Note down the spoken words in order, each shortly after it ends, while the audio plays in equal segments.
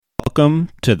Welcome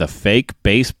to the Fake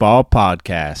Baseball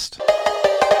Podcast.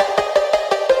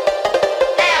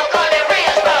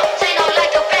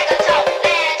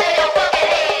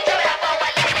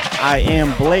 I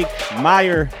am Blake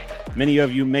Meyer. Many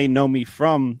of you may know me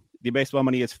from the Baseball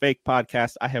Money is Fake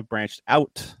podcast. I have branched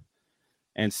out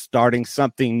and starting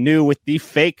something new with the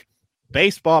Fake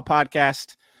Baseball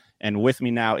Podcast. And with me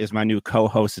now is my new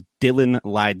co-host, Dylan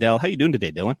Lydell. How you doing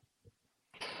today, Dylan?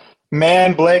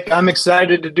 Man, Blake, I'm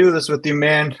excited to do this with you,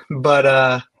 man.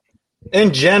 But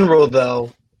in general,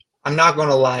 though, I'm not going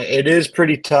to lie. It is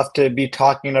pretty tough to be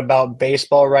talking about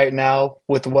baseball right now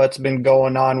with what's been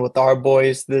going on with our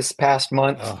boys this past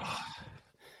month.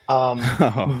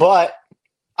 But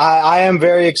I am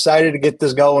very excited to get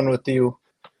this going with you.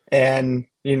 And,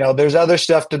 you know, there's other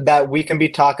stuff that we can be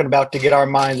talking about to get our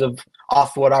minds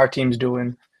off what our team's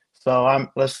doing. So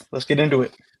let's get into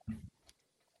it.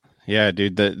 Yeah,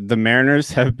 dude, the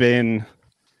Mariners have been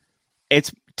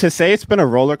to say it's been a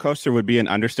roller coaster would be an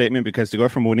understatement, because to go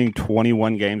from winning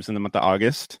 21 games in the month of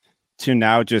August to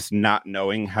now just not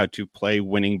knowing how to play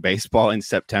winning baseball in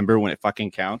September when it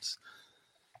fucking counts.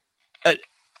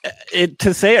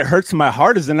 To say it hurts my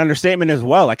heart is an understatement as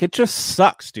well. Like, it just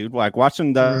sucks, dude. Like,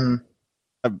 watching the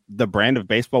brand of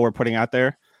baseball we're putting out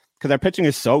there, because our pitching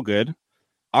is so good.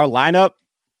 Our lineup,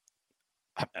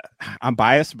 I'm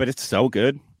biased, but it's so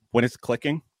good when it's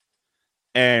clicking.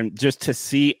 And just to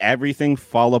see everything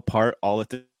fall apart all at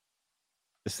the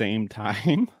same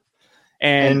time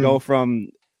and go from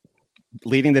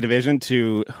leading the division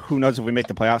to who knows if we make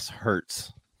the playoffs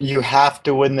hurts. You have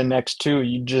to win the next two.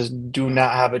 You just do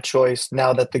not have a choice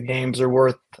now that the games are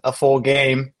worth a full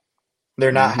game.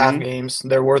 They're not half games.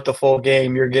 They're worth a full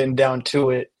game. You're getting down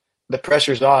to it. The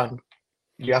pressure's on.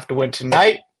 You have to win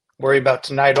tonight. Worry about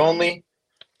tonight only.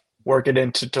 Work it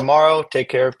into tomorrow. Take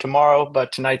care of tomorrow,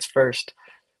 but tonight's first.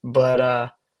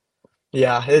 But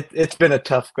yeah, it's been a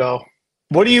tough go.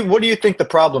 What do you think the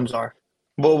problems are?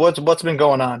 Well, what's been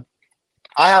going on?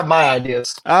 I have my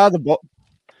ideas. I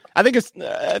think it's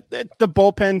the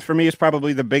bullpen for me is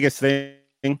probably the biggest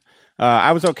thing.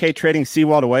 I was okay trading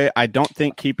Sewald away. I don't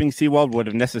think keeping Sewald would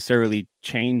have necessarily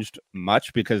changed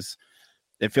much, because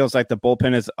it feels like the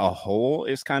bullpen as a whole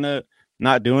is kind of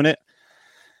not doing it.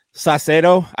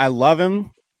 Saucedo, I love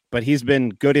him, but he's been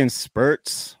good in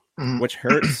spurts, which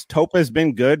hurts. Topa's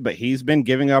been good, but he's been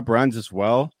giving up runs as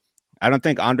well. I don't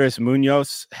think Andres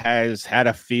Munoz has had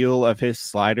a feel of his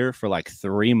slider for like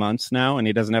 3 months now, and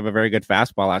he doesn't have a very good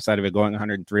fastball outside of it going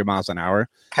 103 miles an hour.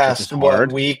 Past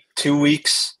what, week, 2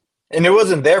 weeks? And it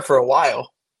wasn't there for a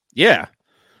while. Yeah.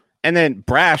 And then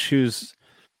Brash, who's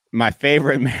my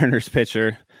favorite Mariners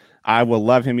pitcher. I will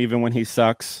love him even when he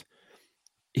sucks.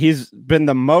 He's been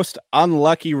the most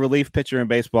unlucky relief pitcher in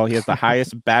baseball. He has the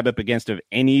highest BABIP against of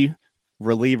any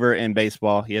reliever in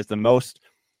baseball. He has the most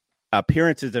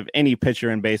appearances of any pitcher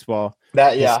in baseball.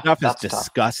 His stuff is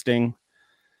disgusting. Tough.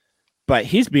 But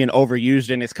he's being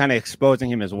overused, and it's kind of exposing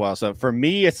him as well. So for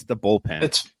me, it's the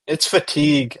bullpen. It's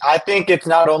fatigue. I think it's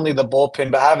not only the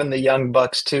bullpen, but having the young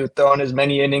bucks too, throwing as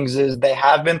many innings as they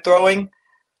have been throwing.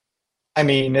 I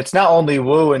mean, it's not only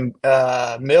Wu and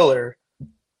Miller.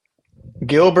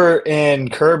 Gilbert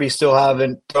and Kirby still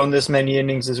haven't thrown this many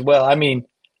innings as well. I mean,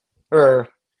 or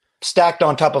stacked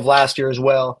on top of last year as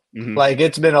well. Like,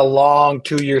 it's been a long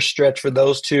 2-year stretch for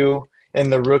those two,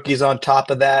 and the rookies on top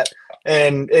of that.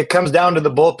 And it comes down to the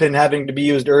bullpen having to be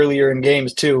used earlier in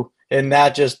games too. And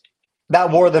that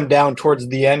wore them down towards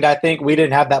the end. I think we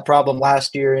didn't have that problem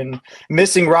last year, and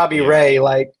missing Robbie Ray,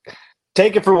 like,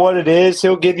 take it for what it is.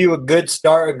 He'll give you a good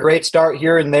start, a great start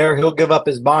here and there. He'll give up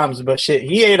his bombs, but shit,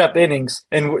 he ate up innings,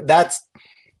 and that's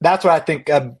what I think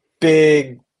a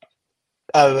big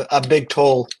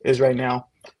toll is right now.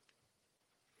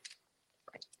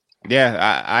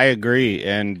 Yeah, I agree.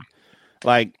 And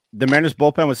like, the Mariners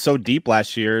bullpen was so deep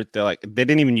last year that they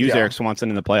didn't even use Eric Swanson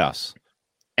in the playoffs,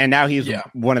 and now he's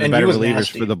one of the better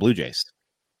relievers for the Blue Jays.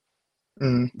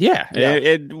 We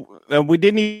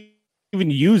didn't even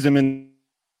use him in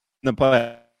the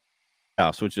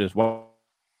playoffs, which is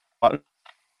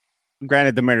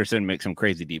granted, the Mariners didn't make some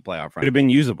crazy deep playoff run. It would have been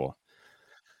usable,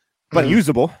 but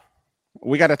usable.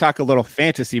 We got to talk a little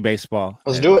fantasy baseball.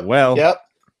 Let's do it. Well,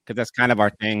 because that's kind of our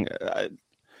thing.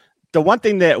 The one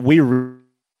thing that we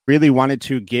really wanted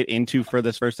to get into for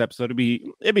this first episode it'd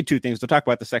be two things. We'll talk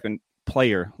about the second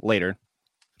player later,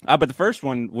 but the first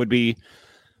one would be,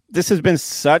 this has been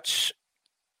such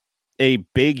a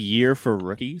big year for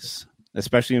rookies,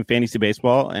 especially in fantasy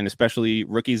baseball, and especially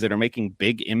rookies that are making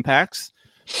big impacts,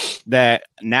 that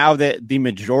now that the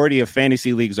majority of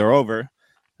fantasy leagues are over,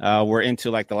 we're into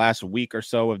like the last week or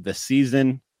so of the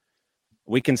season.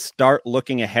 we can start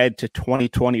looking ahead to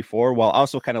 2024 while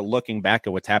also kind of looking back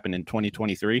at what's happened in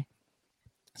 2023.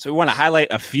 So we want to highlight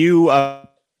a few of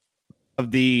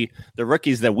the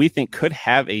rookies that we think could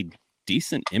have a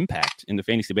decent impact in the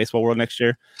fantasy baseball world next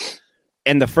year.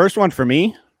 And the first one for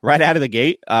me, right out of the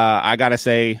gate, I got to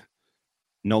say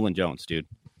Nolan Jones, dude.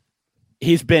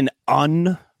 He's been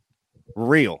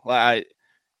unreal.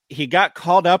 He got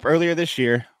called up earlier this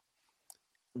year.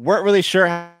 Weren't really sure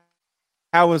how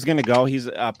it was going to go. He's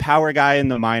a power guy in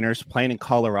the minors, playing in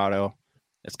Colorado.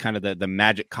 It's kind of the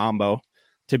magic combo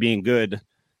to being good.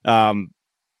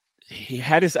 He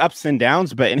had his ups and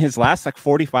downs, but in his last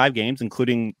 45 games,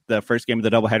 including the first game of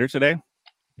the doubleheader today,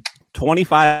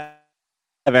 25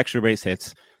 extra base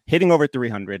hits, hitting over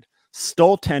 300,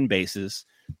 stole 10 bases.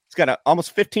 He's got an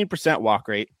almost 15% walk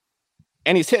rate,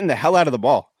 and he's hitting the hell out of the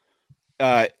ball.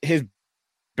 His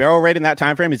barrel rate in that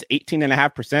time frame is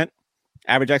 18.5%.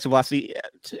 Average exit velocity,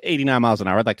 89 miles an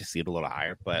hour. I'd like to see it a little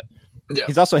higher, but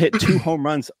he's also hit 2 home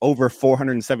runs over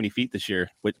 470 feet this year,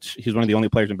 which he's one of the only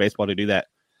players in baseball to do that.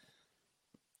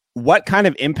 What kind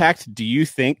of impact do you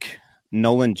think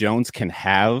Nolan Jones can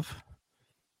have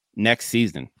next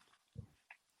season?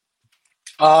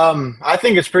 I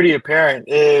think it's pretty apparent.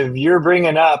 If you're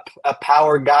bringing up a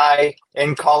power guy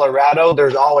in Colorado,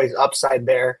 there's always upside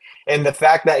there. And the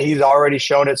fact that he's already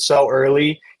shown it so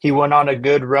early, he went on a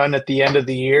good run at the end of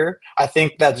the year. I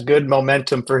think that's good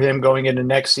momentum for him going into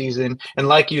next season. And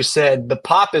like you said, the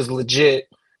pop is legit.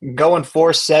 Going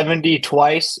 470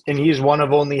 twice, and he's one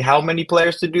of only how many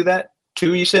players to do that?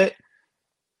 2, you said?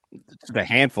 Just a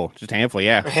handful,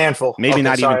 yeah. A handful. Maybe okay,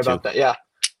 not sorry even 2. about that. Yeah,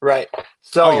 right.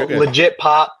 So legit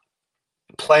pop,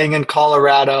 playing in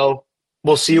Colorado.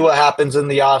 We'll see what happens in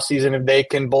the offseason if they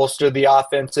can bolster the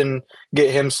offense and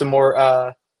get him some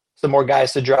more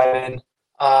guys to drive in.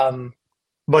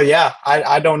 But yeah,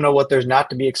 I don't know what there's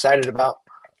not to be excited about.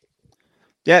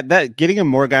 Yeah, that getting him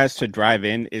more guys to drive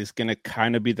in is going to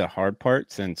kind of be the hard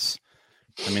part since,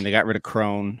 they got rid of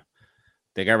Crone.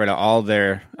 They got rid of all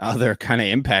their other kind of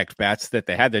impact bats that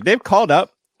they had there. They've called up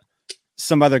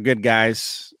some other good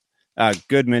guys.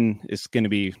 Goodman is going to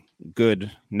be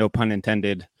good, no pun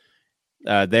intended,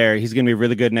 there. He's going to be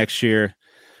really good next year.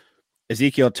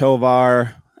 Ezekiel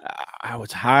Tovar, I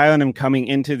was high on him coming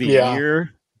into the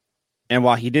year. And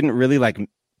while he didn't really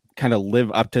kind of live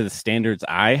up to the standards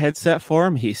I had set for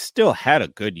him, he still had a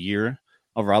good year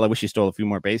overall. I wish he stole a few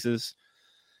more bases.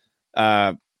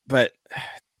 But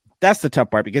that's the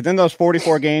tough part because in those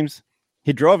 44 games,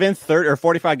 he drove in 30 or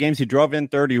 45 games. He drove in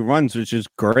 30 runs, which is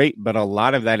great. But a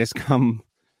lot of that has come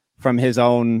from his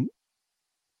own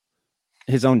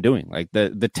doing, like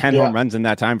the 10 home runs in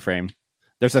that time frame.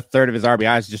 There's a third of his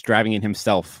RBIs just driving in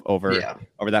himself over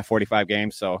that 45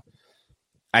 games. So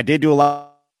I did do a lot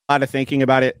of thinking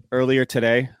about it earlier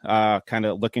today, kind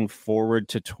of looking forward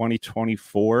to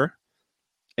 2024.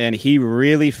 And he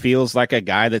really feels like a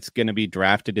guy that's going to be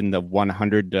drafted in the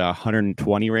 100 to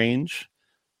 120 range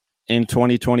in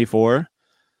 2024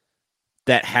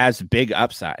 that has big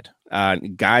upside.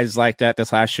 Guys like that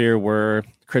this last year were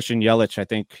Christian Yelich. I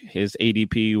think his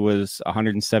ADP was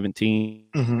 117.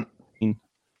 Mm-hmm.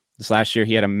 This last year,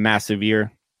 he had a massive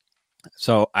year.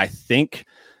 So I think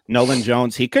Nolan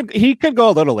Jones, he could go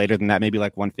a little later than that, maybe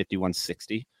like 150,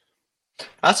 160.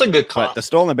 That's a good call. But the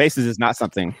stolen bases is not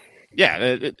something.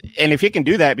 Yeah, and if he can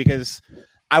do that, because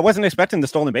I wasn't expecting the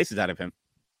stolen bases out of him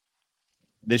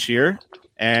this year,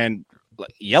 and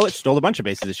Yelich stole a bunch of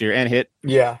bases this year and hit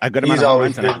a good amount of home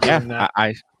runs.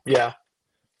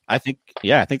 I think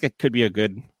it could be a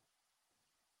good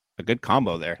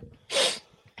combo there.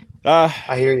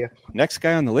 I hear you. Next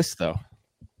guy on the list, though,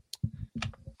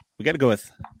 we got to go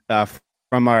with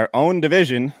from our own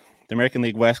division, the American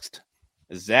League West,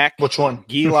 Zack. Which one?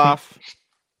 Gelof.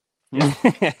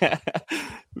 Zack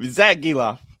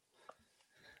Gelof,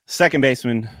 second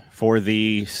baseman for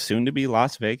the soon-to-be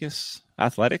Las Vegas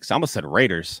Athletics. I almost said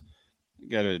Raiders.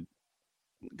 Gotta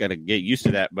get used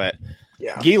to that. But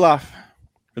Gelof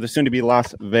for the soon-to-be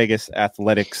Las Vegas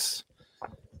Athletics.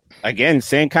 Again,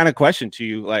 same kind of question to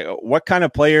you. Like, what kind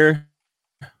of player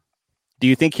do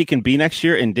you think he can be next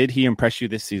year, and did he impress you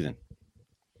this season?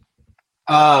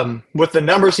 With the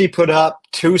numbers he put up,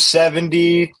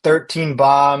 270, 13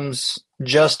 bombs,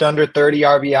 just under 30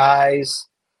 RBIs,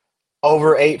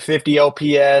 over 850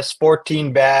 OPS,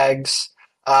 14 bags.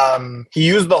 He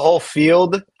used the whole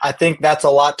field. I think that's a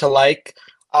lot to like.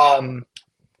 I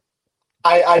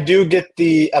do get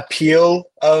the appeal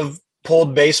of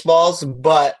pulled baseballs,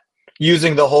 but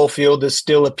using the whole field is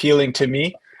still appealing to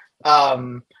me.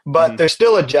 But there's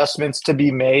still adjustments to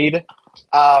be made.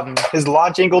 His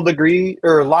launch angle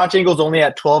is only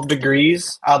at 12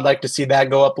 degrees. I'd like to see that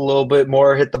go up a little bit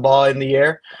more, hit the ball in the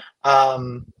air.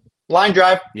 Line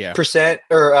drive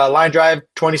line drive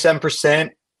 27%.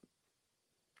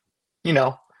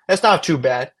 That's not too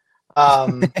bad.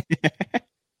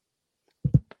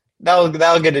 That'll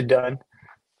get it done.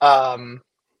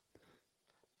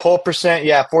 Pull percent,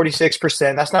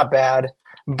 46%. That's not bad.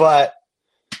 But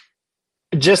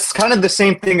just kind of the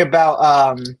same thing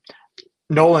about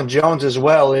Nolan Jones as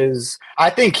well is I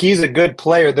think he's a good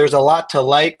player. There's a lot to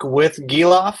like with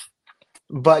Gelof,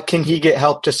 but can he get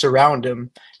help to surround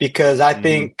him? Because I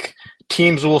think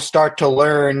teams will start to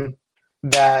learn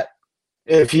that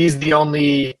if he's the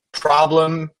only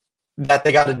problem that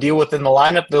they got to deal with in the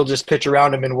lineup, they'll just pitch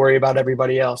around him and worry about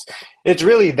everybody else. It's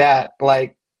really that.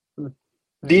 Like,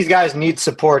 these guys need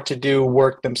support to do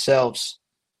work themselves.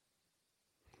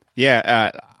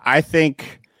 Yeah, I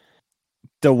think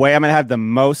the way I'm going to have the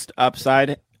most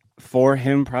upside for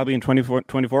him probably in 24,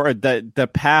 the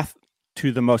path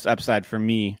to the most upside for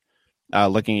me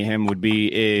looking at him would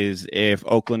be is if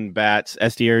Oakland bats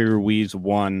Estieri Ruiz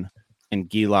 1 and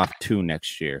Gelof 2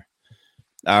 next year.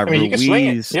 You can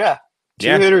swing it. Yeah.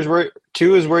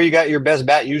 Two is where you got your best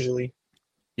bat usually.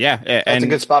 Yeah, that's a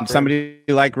good spot for somebody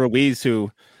him. like Ruiz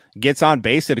who gets on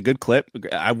base at a good clip.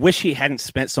 I wish he hadn't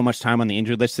spent so much time on the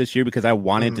injured list this year because I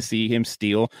wanted to see him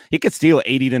steal. He could steal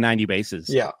 80 to 90 bases.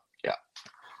 Yeah.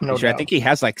 No doubt. I think he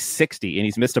has like 60, and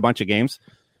he's missed a bunch of games.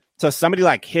 So somebody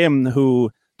like him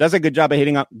who does a good job of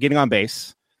getting on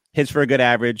base, hits for a good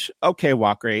average, okay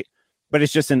walk rate, but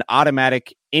it's just an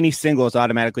automatic. Any single is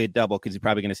automatically a double because he's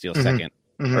probably going to steal second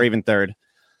or even third.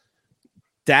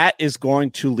 That is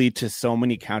going to lead to so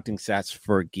many counting stats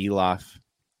for Gelof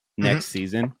next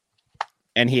season.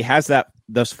 And he has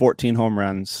those 14 home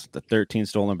runs, the 13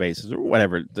 stolen bases, or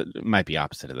whatever. It might be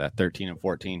opposite of that, 13 and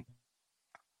 14.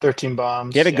 13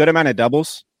 bombs. He had a good amount of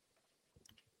doubles.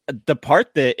 The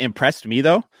part that impressed me,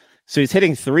 though, so he's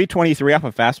hitting 323 off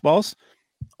of fastballs,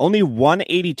 only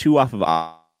 182 off of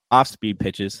off-speed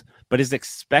pitches, but his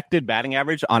expected batting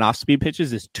average on off-speed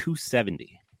pitches is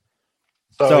 270.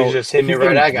 So he's just hitting it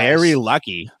right at guys. Very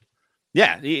lucky.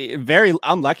 Yeah, very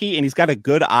unlucky, and he's got a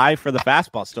good eye for the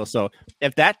fastball still. So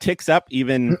if that ticks up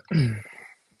even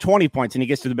 20 points and he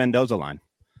gets to the Mendoza line,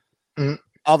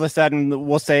 all of a sudden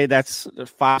we'll say that's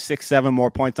 5, 6, 7 more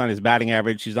points on his batting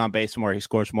average. He's on base more. He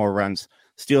scores more runs,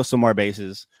 steals some more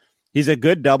bases. He's a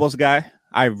good doubles guy.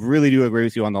 I really do agree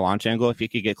with you on the launch angle. If he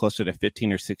could get closer to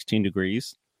 15 or 16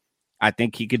 degrees, I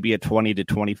think he could be a 20 to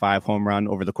 25 home run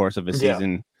over the course of a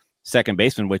season second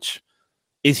baseman, which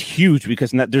is huge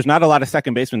because there's not a lot of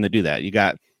second basemen that do that. You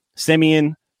got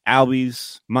Simeon,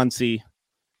 Albies, Muncy,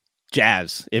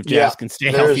 Jazz. If Jazz can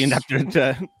stay healthy enough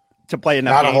to play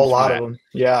enough not games a whole lot of them.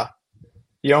 Yeah.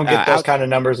 You don't get those kind of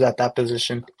numbers at that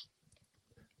position.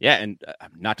 Yeah, and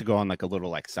not to go on like a little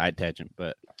like side tangent,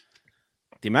 but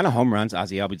the amount of home runs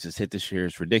Ozzie Albies has hit this year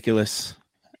is ridiculous.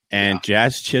 And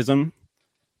Jazz Chisholm,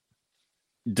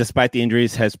 despite the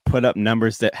injuries, has put up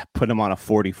numbers that put him on a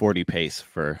 40-40 pace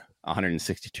for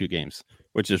 162 games,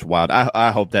 which is wild.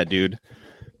 I hope that dude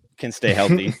can stay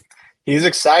healthy. He's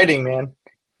exciting, man.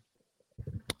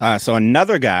 So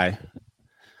another guy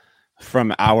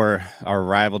from our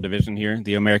rival division here,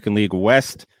 the American League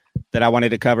West, that I wanted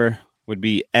to cover would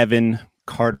be Evan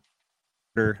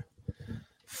Carter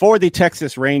for the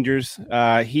Texas Rangers.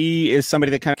 He is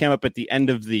somebody that kind of came up at the end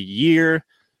of the year.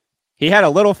 He had a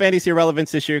little fantasy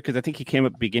relevance this year because I think he came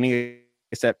up beginning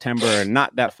of September,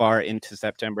 not that far into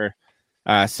September.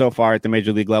 So far at the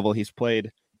major league level, he's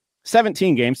played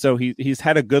 17 games, so he's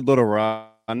had a good little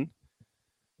run.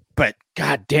 But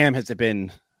goddamn, has it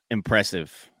been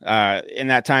impressive in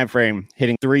that time frame,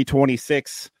 hitting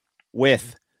 326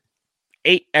 with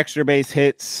 8 extra base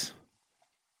hits,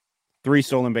 3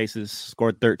 stolen bases,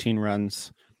 scored 13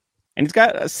 runs. And he's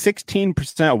got a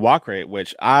 16% walk rate,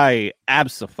 which I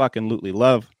abso-fucking-lutely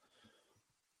love.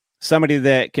 Somebody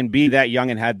that can be that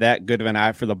young and had that good of an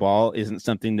eye for the ball isn't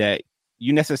something that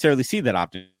you necessarily see that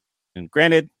often. And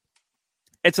granted,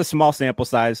 it's a small sample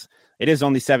size. It is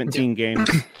only 17 games.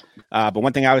 But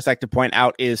one thing I always like to point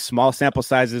out is small sample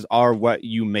sizes are what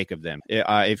you make of them.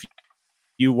 If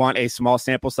you want a small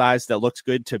sample size that looks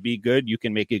good to be good, you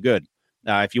can make it good.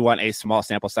 If you want a small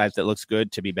sample size that looks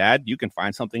good to be bad, you can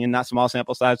find something in that small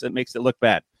sample size that makes it look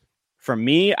bad. For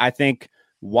me, I think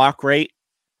walk rate,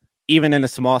 even in a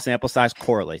small sample size,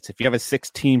 correlates. If you have a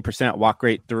 16% walk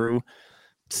rate through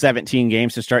 17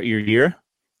 games to start your year,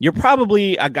 you're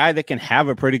probably a guy that can have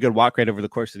a pretty good walk rate over the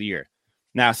course of the year.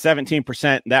 Now,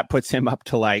 17%, that puts him up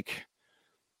to like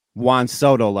Juan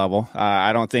Soto level.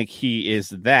 I don't think he is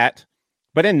that,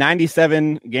 But in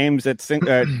 97 games at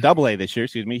Double A this year,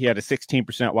 he had a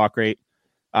 16% walk rate.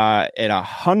 At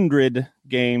 100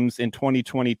 games in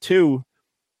 2022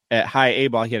 at high A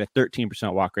ball, he had a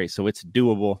 13% walk rate. So it's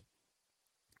doable.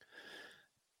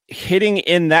 Hitting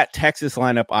in that Texas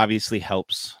lineup obviously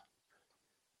helps.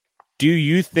 Do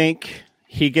you think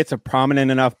he gets a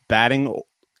prominent enough batting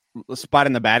spot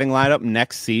in the batting lineup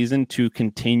next season to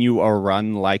continue a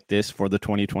run like this for the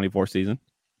 2024 season?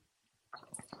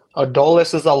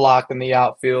 Adolis is a lock in the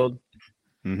outfield.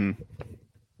 Mm-hmm.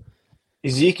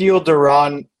 Ezekiel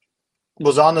Duran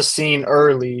was on the scene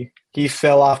early. He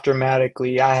fell off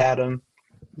dramatically. I had him,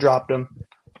 dropped him.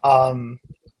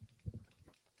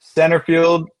 Center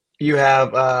field, you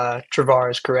have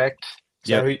Travares, correct?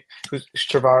 Yeah. So who's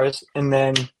Travares? And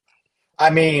then, I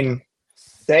mean,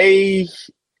 say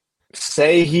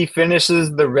he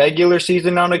finishes the regular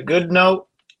season on a good note,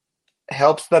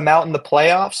 helps them out in the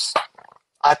playoffs.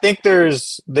 I think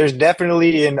there's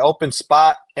definitely an open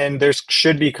spot, and there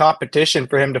should be competition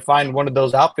for him to find one of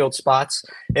those outfield spots.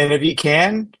 And if he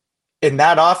can, in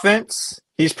that offense,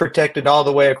 he's protected all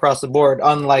the way across the board,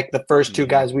 unlike the first two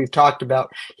guys we've talked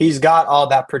about. He's got all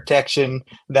that protection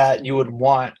that you would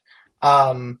want.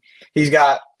 He's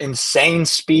got insane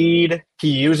speed. He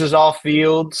uses all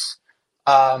fields.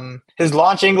 His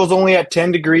launch angle's only at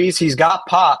 10 degrees. He's got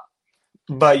pop,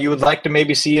 but you would like to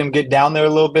maybe see him get down there a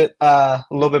little bit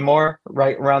more,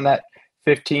 right around that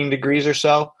 15 degrees or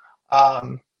so.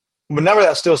 The number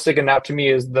that's still sticking out to me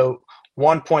is the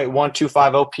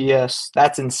 1.125 OPS.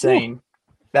 That's insane.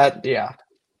 Ooh.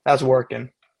 That's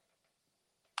working.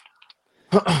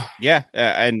 Yeah,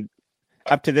 and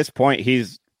up to this point,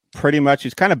 he's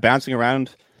kind of bouncing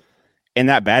around in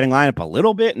that batting lineup a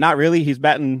little bit. Not really. He's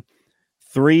batting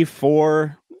 3,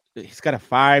 4. He's got a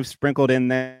 5 sprinkled in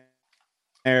there.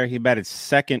 He batted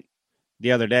second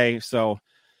the other day. So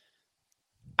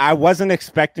I wasn't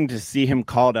expecting to see him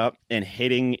called up and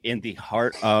hitting in the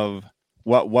heart of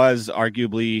what was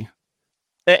arguably,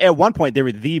 at one point, they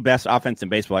were the best offense in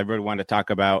baseball. Everybody wanted to talk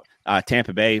about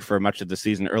Tampa Bay for much of the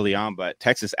season early on, but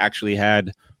Texas actually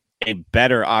had a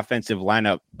better offensive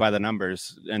lineup by the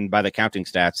numbers and by the counting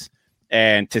stats.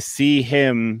 And to see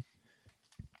him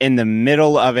in the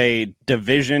middle of a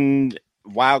division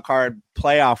wildcard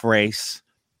playoff race,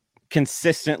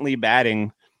 consistently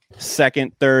batting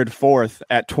second, third, fourth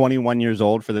at 21 years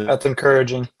old that's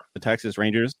encouraging. The Texas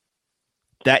Rangers.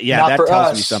 That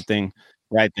tells me something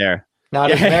right there. Not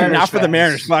for the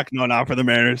Mariners. Fuck no, not for the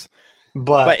Mariners.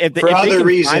 But if they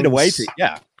can find a way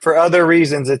to, for other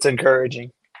reasons, it's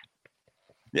encouraging.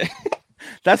 Yeah,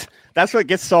 that's what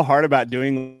gets so hard about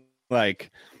doing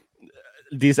like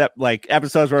these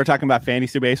episodes where we're talking about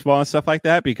fantasy baseball and stuff like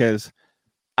that, because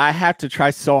I have to try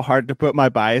so hard to put my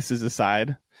biases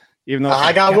aside, even though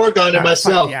I got work on it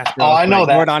myself. I know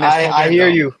that. I hear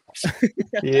you.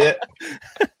 Yeah,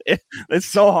 it's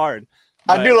so hard.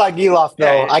 I do like Gelof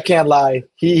though. I can't lie.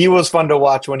 He was fun to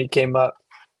watch when he came up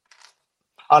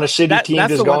on a shitty team,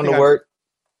 just going to work.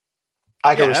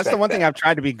 I can respect that's the one that. thing I've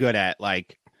tried to be good at.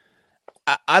 Like,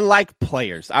 I like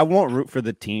players. I won't root for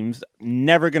the teams.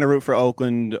 Never going to root for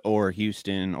Oakland or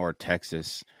Houston or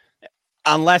Texas.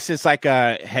 Unless it's like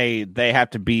hey, they have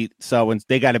to beat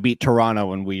they got to beat Toronto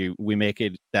when we make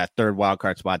it that third wild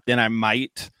card spot. Then I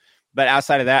might, but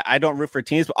outside of that, I don't root for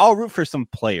teams. But I'll root for some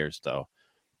players though.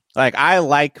 Like I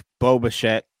like Bo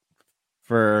Bichette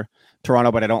for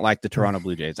Toronto, but I don't like the Toronto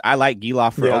Blue Jays. I like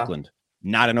Gelof for Oakland.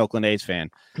 Not an Oakland A's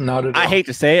fan. Not at all. I hate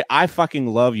to say it, I fucking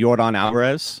love Yordan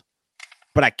Alvarez,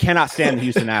 but I cannot stand the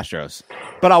Houston Astros.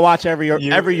 But I'll watch every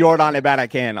Yordan at bat I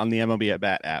can on the MLB at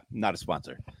bat app. Not a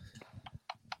sponsor.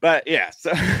 But yeah,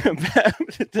 so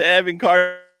to Evan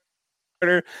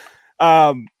Carter,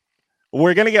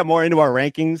 we're gonna get more into our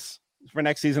rankings for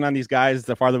next season on these guys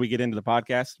the farther we get into the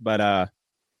podcast. But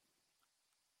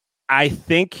I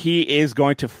think he is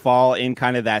going to fall in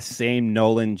kind of that same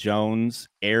Nolan Jones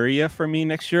area for me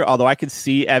next year. Although I could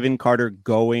see Evan Carter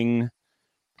going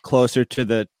closer to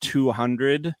the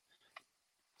 200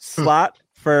 slot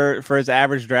for his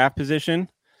average draft position.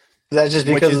 Is that just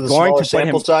because of the smaller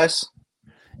sample size?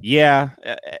 Yeah.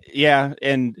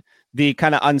 And the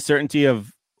kind of uncertainty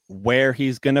of where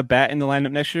he's going to bat in the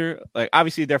lineup next year. Like,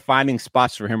 obviously, they're finding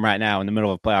spots for him right now in the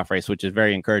middle of a playoff race, which is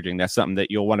very encouraging. That's something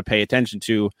that you'll want to pay attention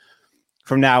to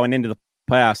from now and into the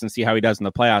playoffs and see how he does in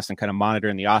the playoffs and kind of monitor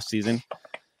in the off season.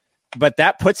 But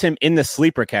that puts him in the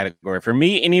sleeper category. For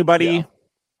me, anybody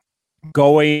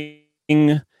going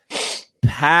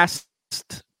past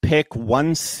pick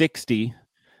 160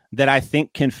 that I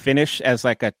think can finish as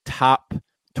like a top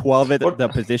 12 at the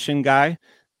position guy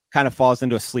kind of falls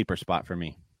into a sleeper spot for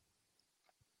me.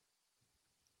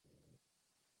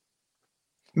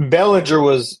 Bellinger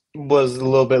was a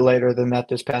little bit later than that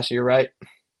this past year, right?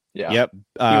 Yeah. Yep.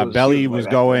 Belly was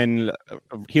going.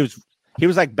 He was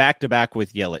like back to back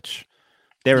with Yelich.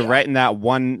 They were right in that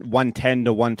 110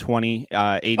 to 120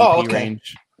 ADP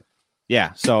range.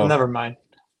 Yeah. So never mind.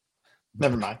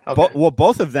 Okay.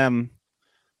 Both of them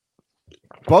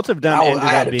ended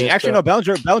up being. Actually, no.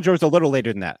 Bellinger was a little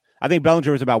later than that. I think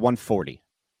Bellinger was about 140.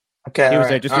 Okay. He was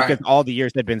there just because all the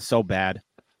years had been so bad.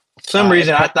 For some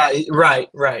reason, I thought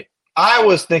right. I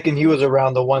was thinking he was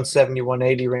around the 170,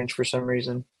 180 range for some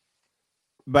reason.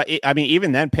 But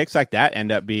even then, picks like that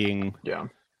end up being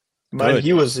But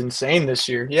he was insane this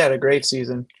year. He had a great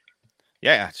season.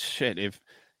 Yeah, shit.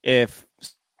 If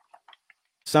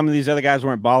some of these other guys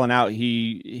weren't balling out,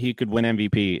 he could win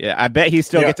MVP. I bet he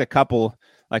still gets a couple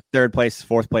like third place,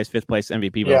 fourth place, fifth place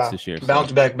MVP votes this year. So.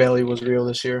 Bounce back Bailey was real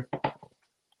this year.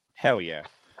 Hell yeah.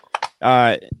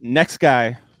 Next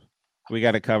guy we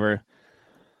got to cover.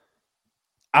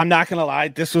 I'm not gonna lie,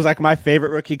 this was like my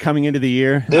favorite rookie coming into the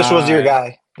year. This was your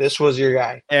guy.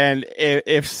 And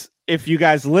if you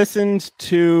guys listened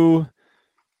to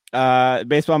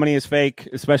Baseball Money is Fake,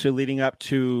 especially leading up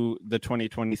to the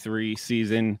 2023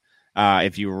 season,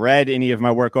 if you read any of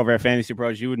my work over at Fantasy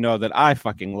Pros, you would know that I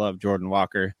fucking love Jordan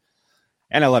Walker,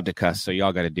 and I love to cuss, so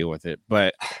y'all got to deal with it.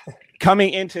 But coming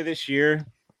into this year,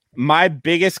 my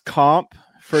biggest comp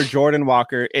for Jordan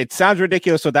Walker, it sounds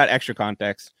ridiculous without extra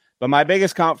context, but my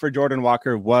biggest comp for Jordan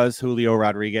Walker was Julio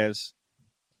Rodriguez.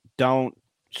 Don't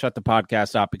shut the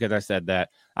podcast off because I said that.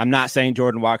 I'm not saying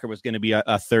Jordan Walker was going to be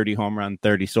a 30 home run,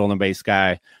 30 stolen base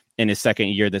guy in his second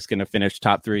year that's going to finish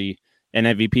top 3 in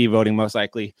MVP voting most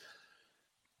likely.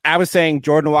 I was saying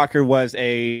Jordan Walker was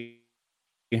coming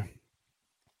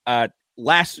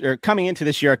into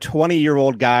this year, a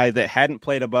 20-year-old guy that hadn't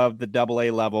played above the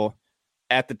AA level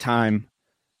at the time,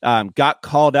 got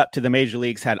called up to the major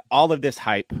leagues, had all of this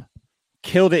hype,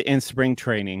 killed it in spring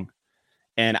training,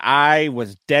 and I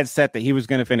was dead set that he was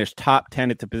going to finish top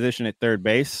 10 at the position at third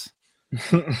base.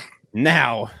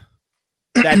 Now,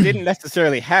 that didn't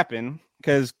necessarily happen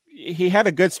because he had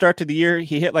a good start to the year.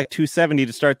 He hit like 270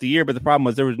 to start the year, but the problem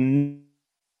was there was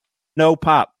no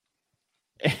pop.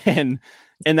 And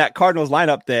in that Cardinals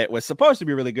lineup that was supposed to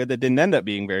be really good, that didn't end up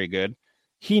being very good,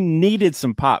 he needed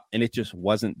some pop, and it just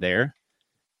wasn't there.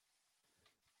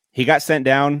 He got sent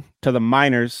down to the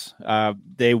minors.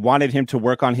 They wanted him to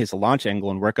work on his launch angle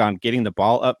and work on getting the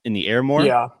ball up in the air more.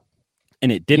 Yeah.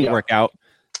 And it didn't work out.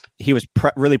 He was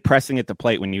really pressing at the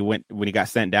plate when he got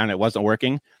sent down. It wasn't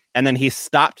working. And then he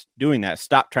stopped doing that,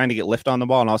 stopped trying to get lift on the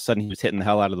ball, and all of a sudden he was hitting the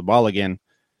hell out of the ball again.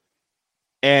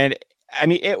 And I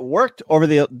mean, it worked over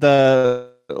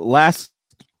the last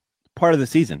part of the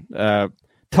season.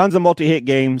 Tons of multi-hit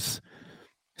games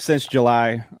since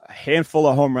July, a handful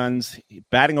of home runs,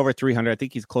 batting over 300. I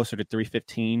think he's closer to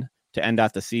 315 to end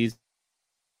out the season.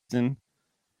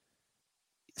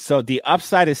 So the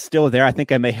upside is still there. I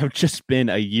think I may have just been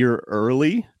a year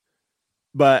early.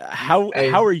 But how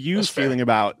are you feeling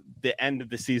about the end of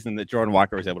the season that Jordan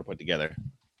Walker was able to put together?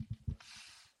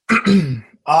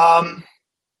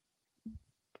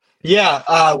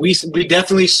 We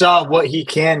definitely saw what he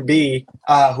can be.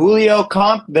 Julio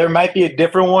comp, there might be a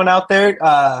different one out there.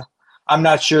 I'm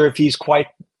not sure if he's quite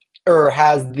or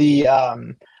has the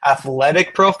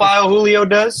athletic profile Julio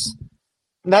does.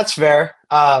 That's fair.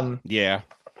 Yeah,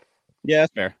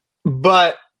 that's fair.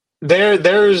 But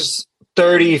there's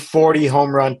 30, 40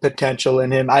 home run potential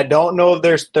in him. I don't know if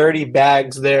there's 30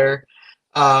 bags there,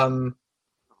 but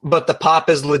the pop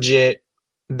is legit.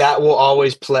 That will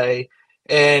always play.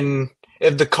 And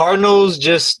if the Cardinals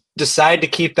just decide to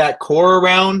keep that core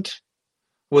around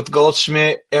with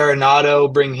Goldschmidt,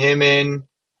 Arenado, bring him in,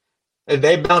 if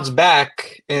they bounce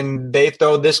back and they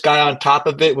throw this guy on top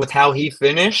of it with how he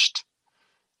finished,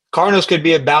 Cardinals could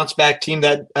be a bounce back team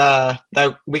that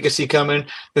we could see coming.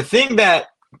 The thing that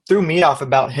threw me off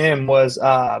about him was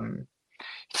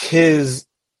his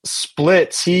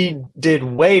splits. He did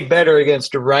way better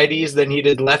against righties than he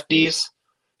did lefties.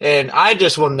 And I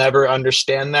just will never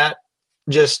understand that.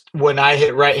 Just when I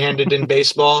hit right-handed in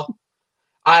baseball,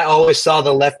 I always saw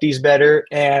the lefties better.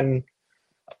 And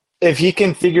if he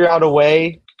can figure out a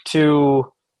way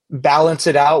to balance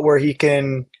it out where he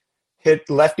can hit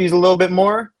lefties a little bit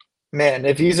more, man,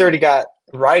 if he's already got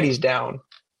righties down,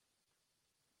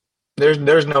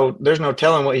 there's no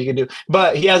telling what he can do.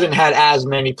 But he hasn't had as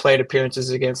many plate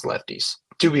appearances against lefties,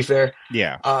 to be fair.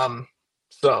 Yeah.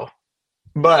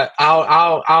 But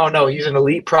I don't know. He's an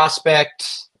elite prospect.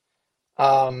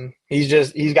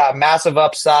 He's got massive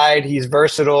upside. He's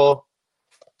versatile,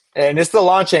 and it's the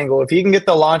launch angle. If he can get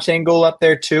the launch angle up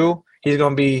there too, he's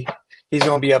gonna be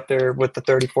up there with the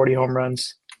 30, 40 home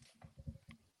runs.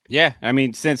 Yeah, I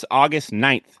mean, since August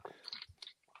 9th,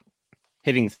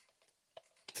 hitting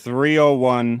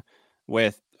 301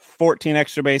 with 14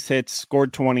 extra base hits,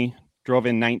 scored 20, drove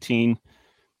in 19.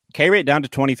 K rate down to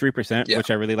 23%, which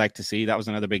I really like to see. That was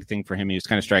another big thing for him. He was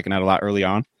kind of striking out a lot early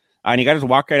on. And he got his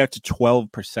walk rate up to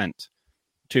 12%,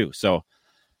 too. So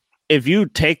if you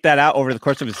take that out over the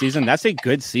course of a season, that's a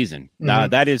good season.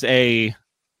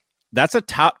 That's a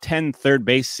top 10 third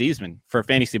base season for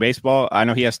fantasy baseball. I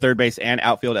know he has third base and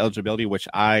outfield eligibility, which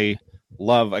I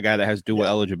love a guy that has dual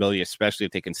eligibility, especially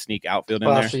if they can sneak outfield in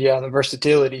there. Yeah, the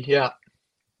versatility.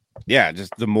 Yeah,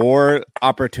 just the more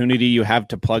opportunity you have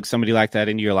to plug somebody like that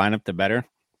into your lineup, the better.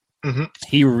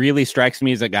 He really strikes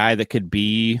me as a guy that could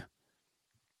be,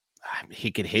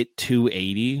 he could hit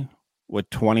 280 with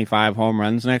 25 home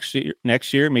runs next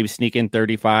year, maybe sneak in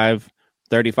 35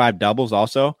 doubles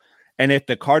also. And if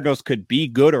the Cardinals could be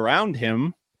good around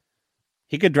him,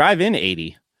 he could drive in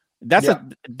 80. That's a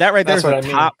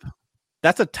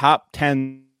top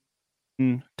 10,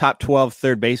 top 12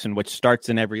 third baseman, which starts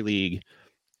in every league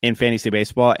in fantasy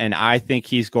baseball. And I think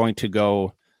he's going to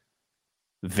go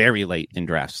very late in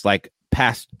drafts, like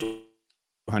past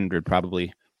 200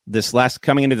 probably.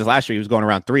 Coming into this last year, he was going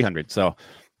around 300. So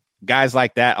guys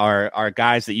like that are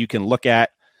guys that you can look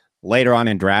at later on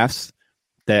in drafts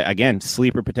that, again,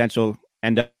 sleeper potential,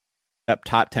 end up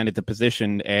top 10 at the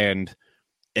position. And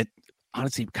it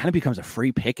honestly kind of becomes a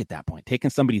free pick at that point.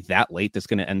 Taking somebody that late that's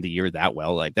going to end the year that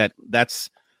well, like that's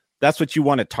what you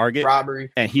want to target.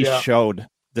 Robbery. And he showed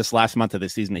this last month of the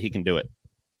season that he can do it.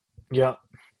 Yeah.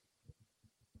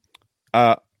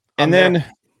 And then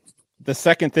the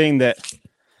second thing that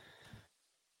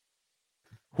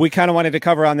we kind of wanted to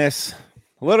cover on this,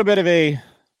 a little bit of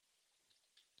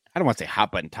I don't want to say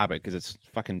hot button topic because it's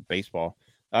fucking baseball.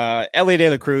 Elly De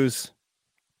La Cruz,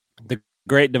 the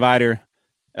great divider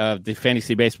of the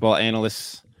fantasy baseball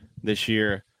analysts this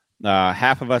year.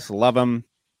 Half of us love him.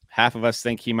 Half of us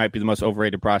think he might be the most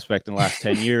overrated prospect in the last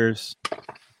 10 years.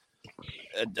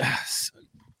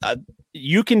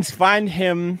 You can find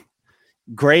him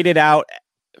graded out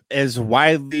as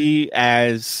widely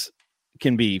as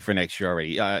can be for next year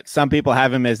already. Some people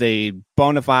have him as a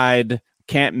bona fide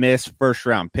can't miss first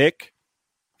round pick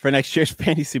for next year's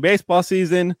fantasy baseball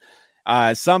season.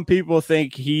 Some people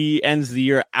think he ends the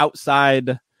year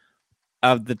outside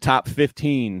of the top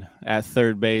 15 at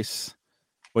third base,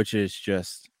 which is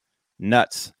just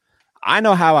nuts. I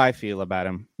know how I feel about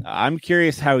him. I'm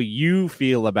curious how you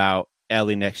feel about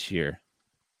Elly next year.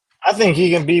 I think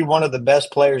he can be one of the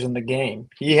best players in the game.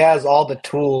 He has all the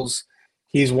tools.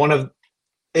 He's one of,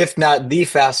 if not the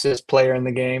fastest player in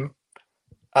the game.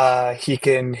 He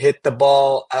can hit the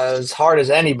ball as hard as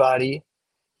anybody.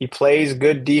 He plays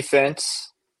good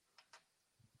defense.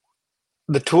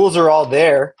 The tools are all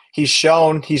there. He's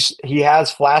shown he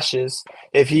has flashes.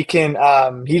 If he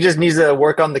can, he just needs to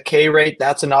work on the K rate.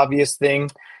 That's an obvious thing.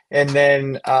 And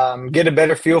then get a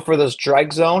better feel for the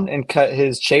strike zone and cut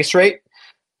his chase rate.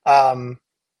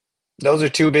 Those are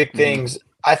two big things.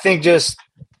 I think just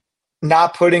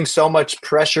not putting so much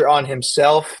pressure on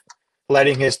himself,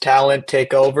 letting his talent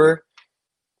take over.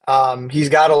 He's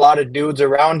got a lot of dudes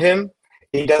around him.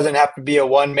 He doesn't have to be a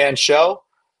one-man show.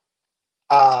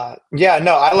 I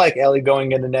like Elly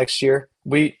going into next year.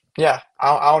 I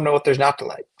don't know what there's not to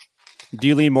like. Do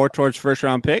you lean more towards first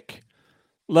round pick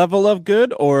level of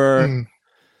good, or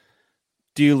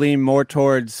do you lean more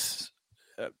towards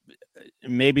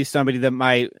maybe somebody that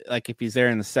might, like, if he's there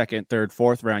in the second, third,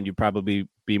 fourth round, you'd probably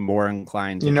be more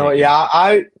inclined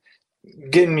to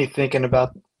getting me thinking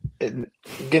about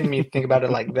it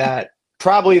like that.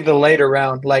 Probably the later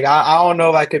round. Like I don't know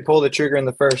if I could pull the trigger in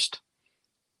the first.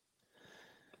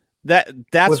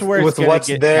 That's where it's what's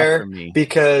there for me.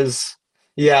 Because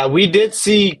we did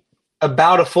see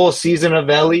about a full season of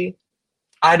Elly.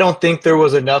 I don't think there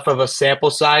was enough of a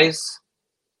sample size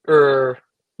or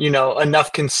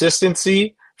enough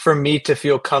consistency for me to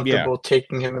feel comfortable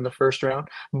taking him in the first round.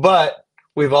 But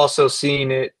we've also seen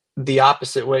it the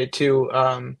opposite way too.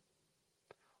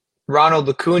 Ronald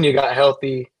Acuna got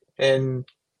healthy and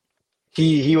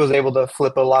he was able to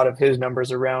flip a lot of his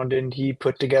numbers around, and he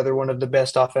put together one of the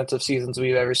best offensive seasons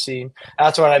we've ever seen.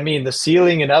 That's what I mean. The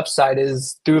ceiling and upside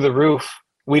is through the roof.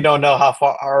 We don't know how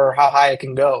far or how high it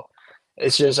can go.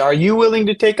 It's just, are you willing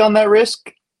to take on that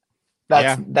risk?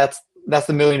 That's the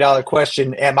 $1 million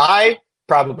question. Am I?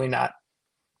 Probably not.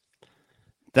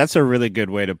 That's a really good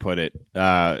way to put it.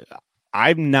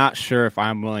 I'm not sure if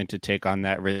I'm willing to take on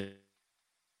that risk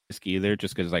either,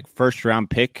 just because, like, first round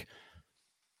pick,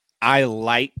 I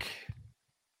like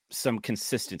some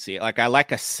consistency. Like, I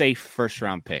like a safe first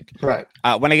round pick. Right.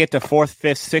 When I get to fourth,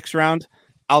 fifth, sixth round,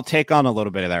 I'll take on a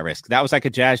little bit of that risk. That was like a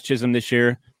Jazz Chisholm this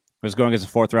year. I was going as a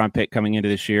 4th-round pick coming into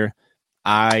this year.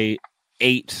 I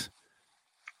ate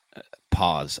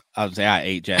Jazz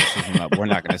Chisholm up. We're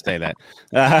not going to say that.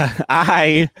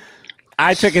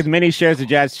 I took as many shares of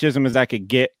Jazz Chisholm as I could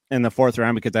get in the 4th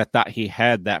round because I thought he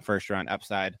had that 1st-round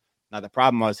upside. Now, the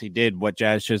problem was he did what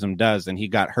Jazz Chisholm does, and he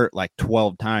got hurt like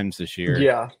 12 times this year.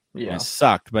 Yeah. It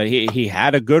sucked, but he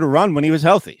had a good run when he was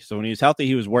healthy. So when he was healthy,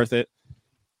 he was worth it.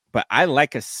 But I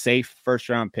like a safe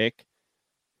 1st-round pick.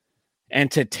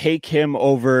 And to take him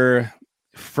over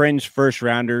fringe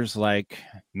 1st-rounders like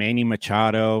Manny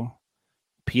Machado,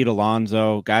 Pete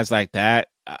Alonso, guys like that,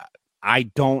 I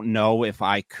don't know if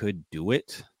I could do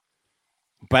it.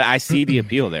 But I see the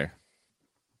appeal there.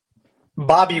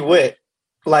 Bobby Witt,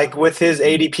 like with his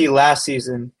ADP last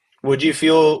season, would you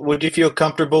feel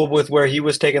comfortable with where he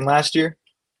was taken last year?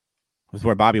 With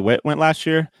where Bobby Witt went last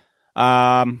year?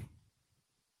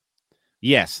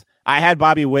 Yes. I had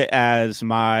Bobby Witt as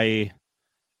my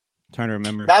trying to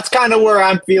remember. That's kind of where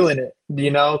I'm feeling it,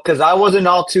 because I wasn't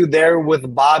all too there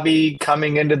with Bobby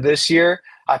coming into this year.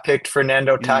 I picked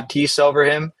Fernando Tatis over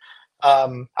him.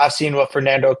 I've seen what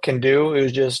Fernando can do. It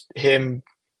was just him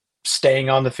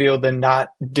staying on the field and not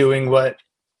doing what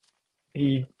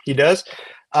he does.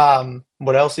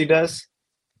 What else he does?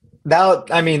 That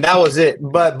was it.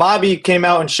 But Bobby came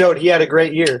out and showed he had a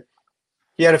great year.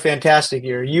 He had a fantastic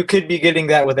year. You could be getting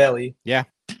that with Elly. Yeah.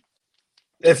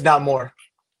 If not more.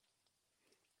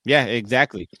 Yeah,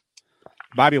 exactly.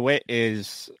 Bobby Witt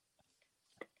is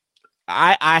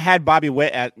I had Bobby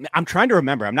Witt at I'm trying to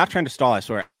remember. I'm not trying to stall, I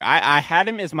swear. I had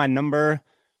him as my number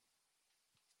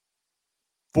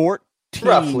 14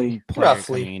 roughly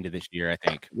coming into this year, I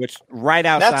think. Which right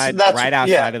outside that's right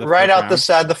outside of the right out round. the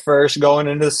side of the first, going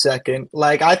into the second.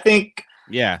 Like I think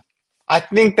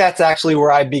that's actually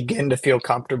where I begin to feel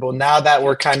comfortable. Now that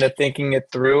we're kind of thinking it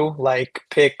through, like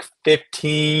pick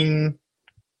 15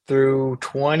 through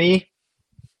 20.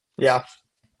 Yeah.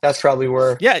 That's probably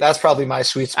that's probably my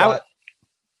sweet spot.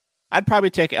 I'd probably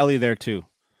take Elly there too.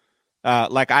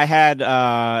 Like I had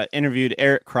interviewed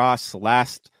Eric Cross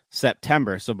last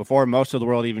September, so before most of the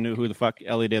world even knew who the fuck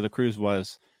Elly De La Cruz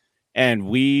was, and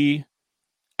we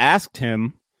asked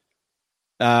him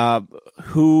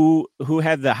who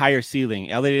had the higher ceiling,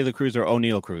 Elly De La Cruz or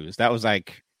O'Neal Cruz. That was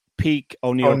like peak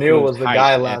O'Neal was the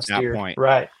guy last year. Point.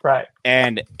 Right.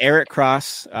 And Eric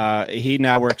Cross, he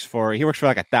now works for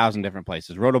like 1,000 different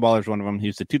places. Rotoballer is one of them.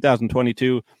 He's the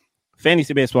 2022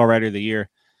 Fantasy Baseball Writer of the Year.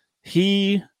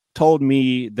 He told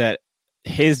me that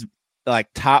his like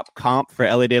top comp for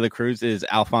Elly De La Cruz is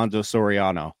Alfonso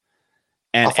Soriano.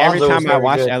 And every time I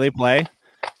watch Elly play,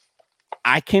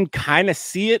 I can kind of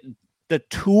see it. The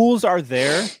tools are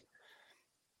there.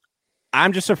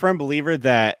 I'm just a firm believer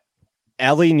that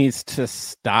Elly needs to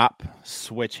stop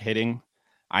switch hitting.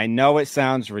 I know it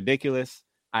sounds ridiculous.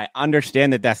 I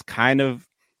understand that that's kind of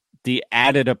the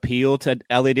added appeal to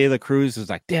Elly De La Cruz is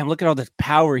like, damn, look at all this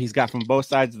power he's got from both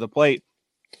sides of the plate,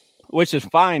 which is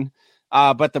fine.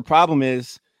 But the problem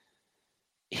is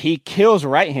he kills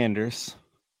right-handers,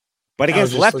 but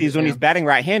against lefties, when he's batting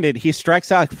right-handed, he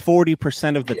strikes out like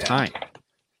 40% of the time,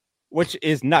 which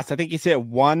is nuts. I think he's hit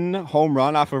 1 home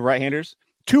run off of right-handers,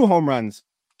 2 home runs.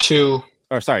 2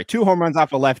 home runs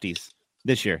off of lefties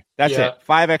this year. That's it.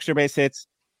 5 extra base hits,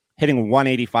 hitting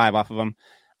 185 off of them.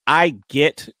 I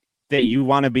get that you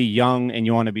want to be young and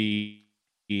you want to be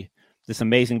this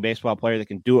amazing baseball player that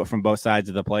can do it from both sides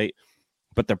of the plate.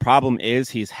 But the problem is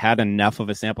he's had enough of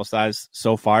a sample size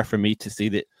so far for me to see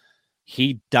that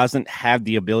he doesn't have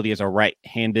the ability as a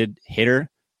right-handed hitter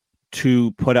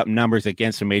to put up numbers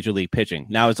against a major league pitching.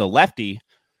 Now, as a lefty,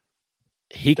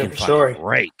 he can fucking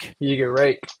rake. You can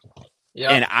rake.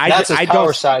 Yeah, and that's his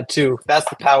power side too. That's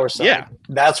the power side. Yeah,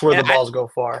 that's where the balls go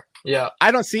far. Yeah,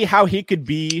 I don't see how he could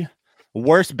be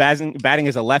worse batting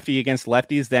as a lefty against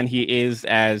lefties than he is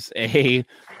as a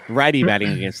righty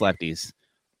batting against lefties.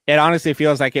 It honestly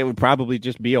feels like it would probably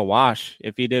just be a wash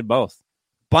if he did both.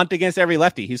 Bunt against every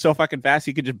lefty. He's so fucking fast.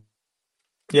 He could just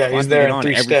he's there in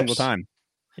 3 every steps. single time.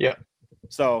 Yeah.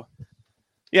 So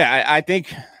I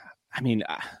think. I mean,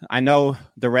 I know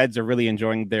the Reds are really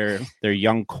enjoying their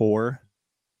young core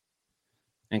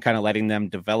and kind of letting them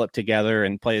develop together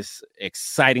and play this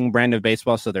exciting brand of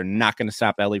baseball. So they're not going to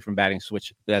stop Elly from batting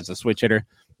switch as a switch hitter.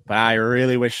 But I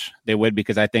really wish they would,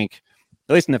 because I think,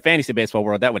 at least in the fantasy baseball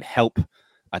world, that would help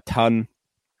a ton.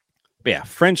 But yeah,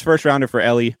 fringe 1st rounder for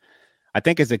Elly, I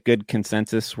think, is a good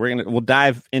consensus. We'll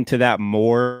dive into that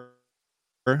more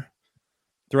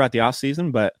throughout the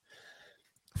offseason, but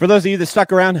for those of you that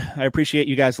stuck around, I appreciate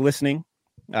you guys listening.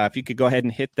 If you could go ahead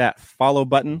and hit that follow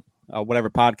button, whatever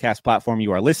podcast platform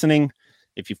you are listening.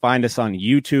 If you find us on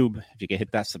YouTube, if you can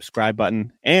hit that subscribe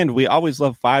button. And we always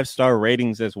love 5-star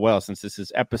ratings as well, since this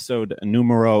is episode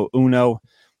numero uno.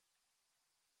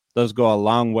 Those go a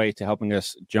long way to helping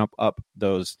us jump up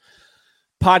those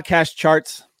podcast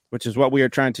charts, which is what we are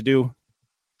trying to do.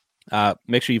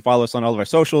 Make sure you follow us on all of our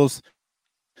socials.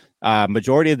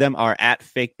 Majority of them are at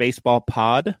Fake Baseball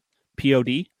Pod,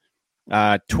 POD.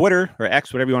 Twitter or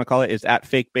X, whatever you want to call it, is at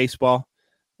Fake Baseball.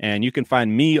 And you can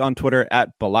find me on Twitter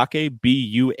at Balake,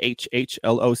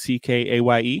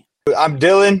 BUHHLOCKAYE. I'm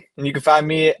Dylan, and you can find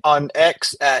me on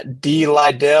X at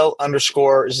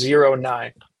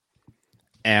DLydell_09.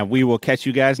 And we will catch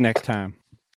you guys next time.